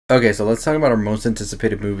Okay, so let's talk about our most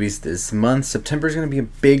anticipated movies this month. September is going to be a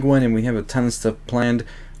big one, and we have a ton of stuff planned.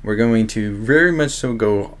 We're going to very much so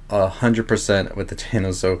go 100% with the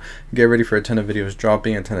channel, so get ready for a ton of videos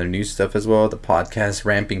dropping, a ton of new stuff as well, the podcast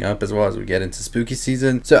ramping up as well as we get into spooky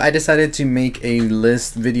season. So I decided to make a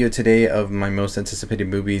list video today of my most anticipated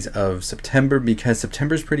movies of September because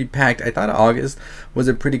September is pretty packed. I thought August was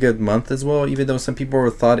a pretty good month as well, even though some people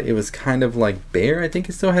thought it was kind of like bare. I think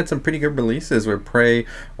it still had some pretty good releases with Prey,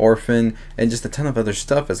 Orphan, and just a ton of other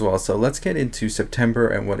stuff as well. So let's get into September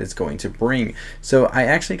and what it's going to bring. So I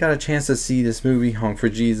actually got a chance to see this movie Honk for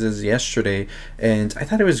Jesus yesterday, and I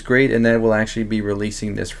thought it was great, and that will actually be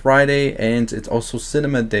releasing this Friday, and it's also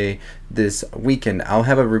Cinema Day this weekend. I'll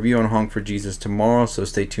have a review on Honk for Jesus tomorrow, so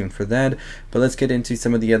stay tuned for that. But let's get into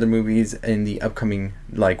some of the other movies in the upcoming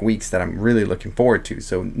weeks that I'm really looking forward to.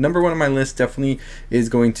 So number one on my list definitely is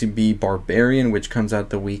going to be Barbarian, which comes out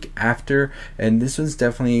the week after, and this one's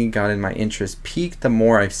definitely gotten my interest peaked the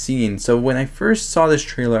more I've seen. So when I first saw this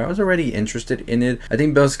trailer, I was already interested in it. I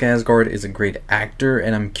think Bill Skarsgård is a great actor,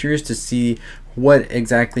 and I'm curious to see what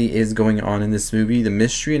exactly is going on in this movie. The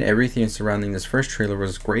mystery and everything surrounding this first trailer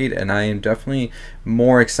was great, and I am definitely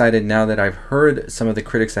more excited now that I've heard some of the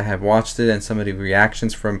critics that have watched it and some of the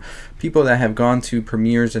reactions from people that have gone to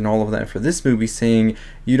premieres and all of that for this movie, saying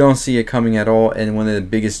you don't see it coming at all and one of the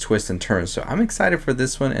biggest twists and turns. So I'm excited for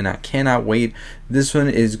this one, and I cannot wait. This one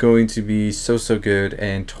is going to be so good,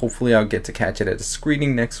 and hopefully I'll get to catch it at a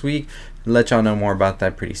screening next week. Let y'all know more about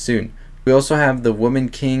that pretty soon. We also have The Woman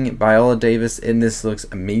King, Viola Davis in this. Looks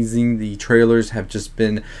amazing. The trailers have just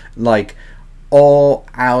been all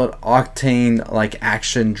out octane,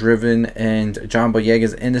 action driven, and John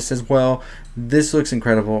Boyega's in this as well. This looks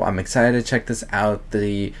incredible. I'm excited to check this out.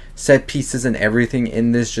 The set pieces and everything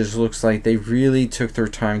in this just looks like they really took their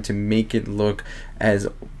time to make it look as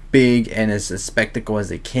big and as a spectacle as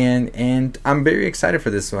they can, and I'm very excited for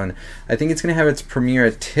this one. I think it's gonna have its premiere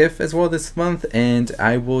at TIFF as well this month, and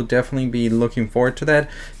I will definitely be looking forward to that.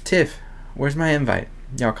 TIFF, where's my invite?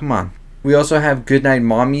 Y'all, come on. We also have Goodnight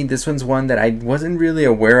Mommy. This one's one that I wasn't really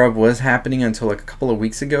aware of was happening until a couple of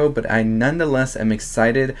weeks ago, but I nonetheless am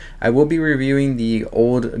excited. I will be reviewing the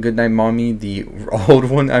old Goodnight Mommy, the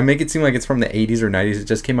old one. I make it seem like it's from the 80s or 90s. It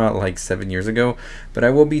just came out 7 years ago, but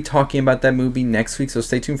I will be talking about that movie next week, so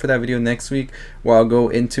stay tuned for that video next week where I'll go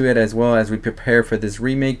into it as well as we prepare for this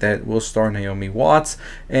remake that will star Naomi Watts.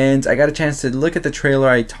 And I got a chance to look at the trailer.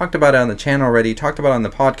 I talked about it on the channel already, talked about it on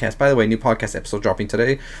the podcast. By the way, new podcast episode dropping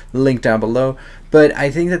today, link down below. But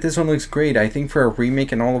I think that this one looks great. I think for a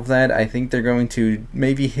remake and all of that, I think they're going to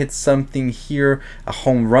maybe hit something here, a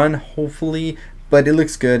home run hopefully, but it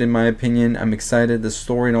looks good in my opinion. I'm excited, the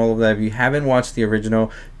story and all of that. If you haven't watched the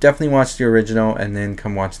original, definitely watch the original and then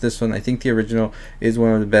come watch this one. I think the original is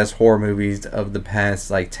one of the best horror movies of the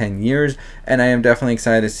past 10 years, and I am definitely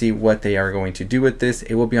excited to see what they are going to do with this.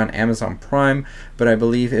 It will be on Amazon Prime, but I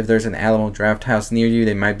believe if there's an Alamo Drafthouse near you,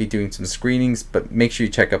 they might be doing some screenings, but make sure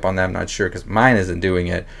you check up on that. I'm not sure because mine isn't doing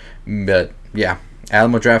it, but yeah,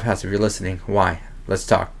 Alamo Drafthouse, if you're listening, why? Let's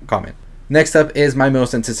talk, comment. Next up is my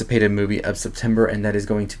most anticipated movie of September, and that is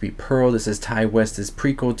going to be Pearl. This is Ty West's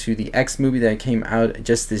prequel to the X movie that came out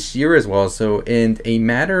just this year as well. So in a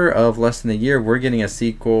matter of less than a year, we're getting a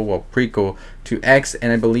sequel, well, prequel to X,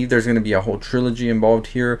 and I believe there's going to be a whole trilogy involved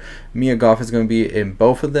here. Mia Goth is going to be in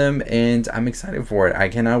both of them, and I'm excited for it. I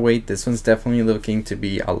cannot wait. This one's definitely looking to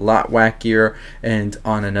be a lot wackier and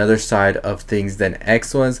on another side of things than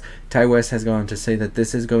X was. Ty West has gone to say that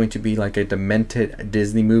this is going to be like a demented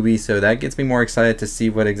Disney movie, so that gets me more excited to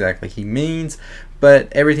see what exactly he means. But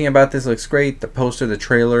everything about this looks great, the poster, the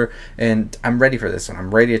trailer, and I'm ready for this one.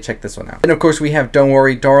 I'm ready to check this one out. And of course we have Don't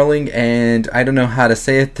Worry Darling, and I don't know how to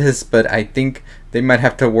say it this, but I think they might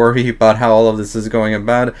have to worry about how all of this is going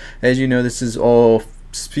about. As you know, this is all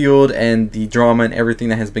fueled and the drama and everything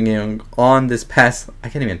that has been going on this past, I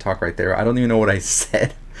can't even talk right there. I don't even know what I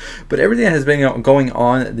said. But everything that has been going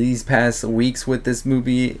on these past weeks with this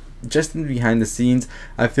movie, just in behind the scenes,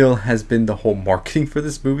 I feel has been the whole marketing for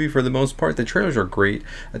this movie for the most part. The trailers are great.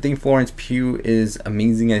 I think Florence Pugh is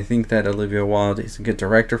amazing. I think that Olivia Wilde is a good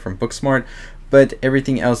director from Booksmart. But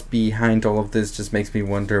everything else behind all of this just makes me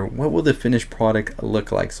wonder, what will the finished product look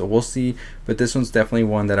like? So we'll see. But this one's definitely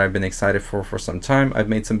one that I've been excited for some time. I've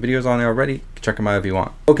made some videos on it already. check them out if you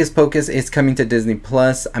want. Hocus Pocus is coming to Disney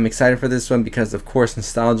Plus. I'm excited for this one because of course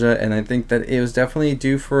nostalgia, and I think that it was definitely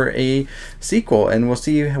due for a sequel, and we'll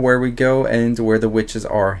see where we go and where the witches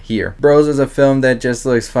are here. Bros is a film that just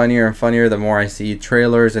looks funnier and funnier the more I see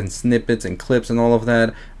trailers and snippets and clips and all of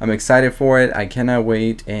that. I'm excited for it. I cannot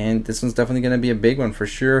wait, and this one's definitely going to be a big one for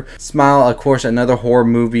sure. Smile, of course, another horror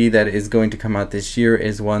movie that is going to come out this year,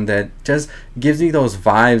 is one that just gives me those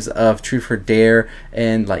vibes of Truth or Dare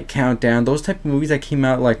and like Countdown, those type of movies that came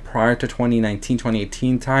out like prior to 2019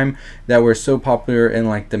 2018 time that were so popular in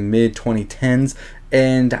like the mid 2010s.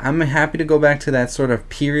 And I'm happy to go back to that sort of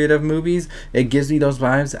period of movies. It gives me those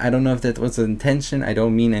vibes. I don't know if that was the intention. I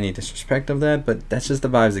don't mean any disrespect of that, but that's just the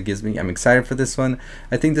vibes it gives me. I'm excited for this one.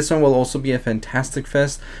 I think this one will also be a Fantastic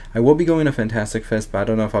Fest. I will be going to Fantastic Fest, but I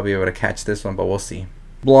don't know if I'll be able to catch this one, but we'll see.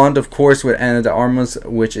 Blonde, of course, with Ana de Armas,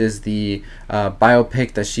 which is the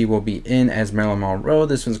biopic that she will be in as Marilyn Monroe.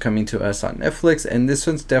 This one's coming to us on Netflix, and this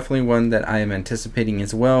one's definitely one that I am anticipating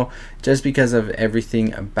as well, just because of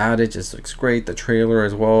everything about it. Just looks great, the trailer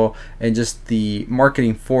as well, and just the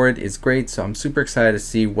marketing for it is great, so I'm super excited to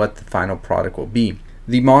see what the final product will be.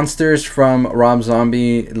 The Monsters from Rob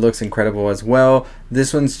Zombie looks incredible as well.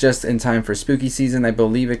 This one's just in time for spooky season. I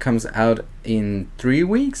believe it comes out in 3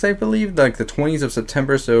 weeks, I believe, like the 20th of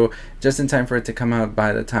September, so just in time for it to come out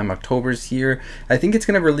by the time October's here. I think it's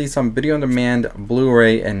going to release on video on demand,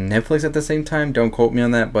 Blu-ray, and Netflix at the same time. Don't quote me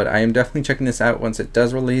on that, but I am definitely checking this out once it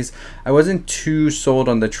does release. I wasn't too sold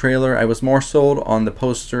on the trailer. I was more sold on the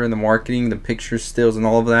poster and the marketing, the pictures, stills, and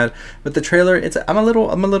all of that. But the trailer, I'm a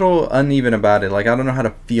little uneven about it. Like, I don't know how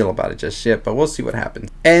to feel about it just yet, but we'll see what happens.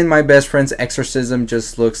 And My Best Friend's Exorcism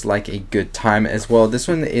just looks like a good time as well. This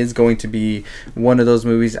one is going to be one of those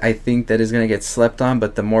movies I think that is going to get slept on,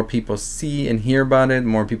 but the more people see and hear about it,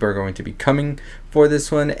 more people are going to be coming for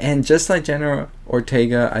this one. And just like Jenna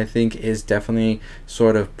Ortega, I think is definitely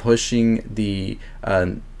sort of pushing the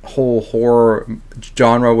whole horror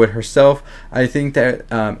genre with herself. I think that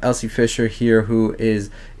Elsie Fisher here, who is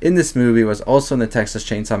in this movie, was also in the Texas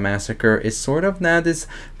Chainsaw Massacre, is sort of now this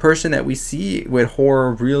person that we see with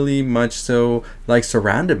horror really much so like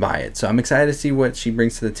surrounded by it. So I'm excited to see what she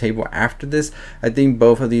brings to the table after this. I think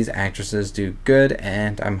both of these actresses do good,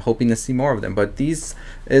 and I'm hoping to see more of them. But these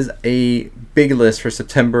is a big list for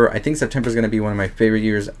September. I think September is going to be one of my favorite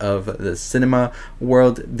years of the cinema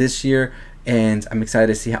world this year, and I'm excited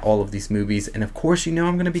to see how all of these movies, and of course, you know,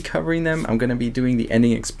 I'm going to be covering them. I'm going to be doing the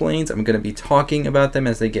ending explains. I'm going to be talking about them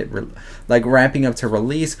as they get like ramping up to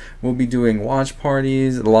release. We'll be doing watch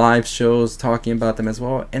parties, live shows, talking about them as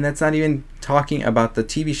well. And that's not even talking about the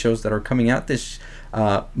TV shows that are coming out this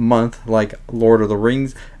month, like Lord of the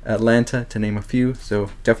Rings, Atlanta, to name a few. So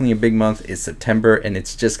definitely a big month is September, and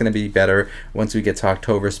it's just going to be better once we get to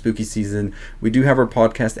October, spooky season. We do have our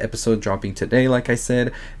podcast episode dropping today, like I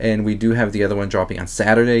said, and we do have the other one dropping on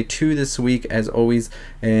Saturday, 2 this week as always,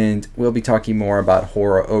 and we'll be talking more about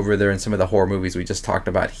horror over there and some of the horror movies we just talked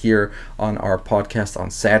about here on our podcast on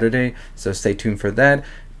Saturday, so stay tuned for that.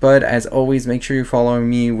 But as always, make sure you're following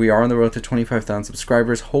me. We are on the road to 25,000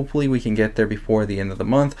 subscribers. Hopefully we can get there before the end of the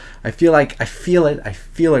month. I feel like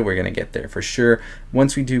we're going to get there for sure.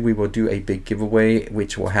 Once we do, we will do a big giveaway,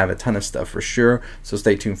 which will have a ton of stuff for sure. So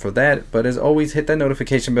stay tuned for that. But as always, hit that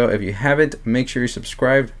notification bell if you haven't. Make sure you're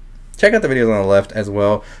subscribed. Check out the videos on the left as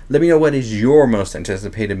well. Let me know what is your most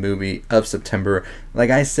anticipated movie of September. Like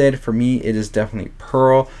I said, for me, it is definitely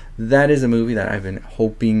Pearl. That is a movie that I've been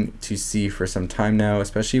hoping to see for some time now,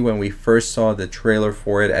 especially when we first saw the trailer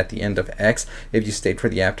for it at the end of X, if you stayed for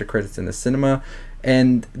the after credits in the cinema.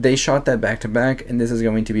 And they shot that back to back, and this is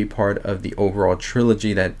going to be part of the overall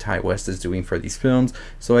trilogy that Ty West is doing for these films.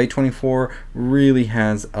 So A24 really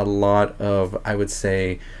has a lot of, I would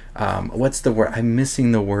say, what's the word? I'm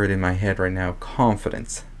missing the word in my head right now.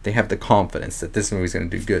 Confidence. They have the confidence that this movie is going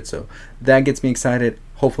to do good. So that gets me excited.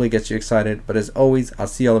 Hopefully it gets you excited. But as always, I'll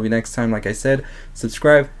see all of you next time. Like I said,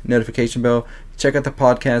 subscribe, notification bell. Check out the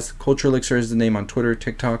podcast. Culture Elixir is the name on Twitter,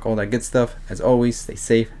 TikTok, all that good stuff. As always, stay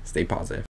safe, stay positive.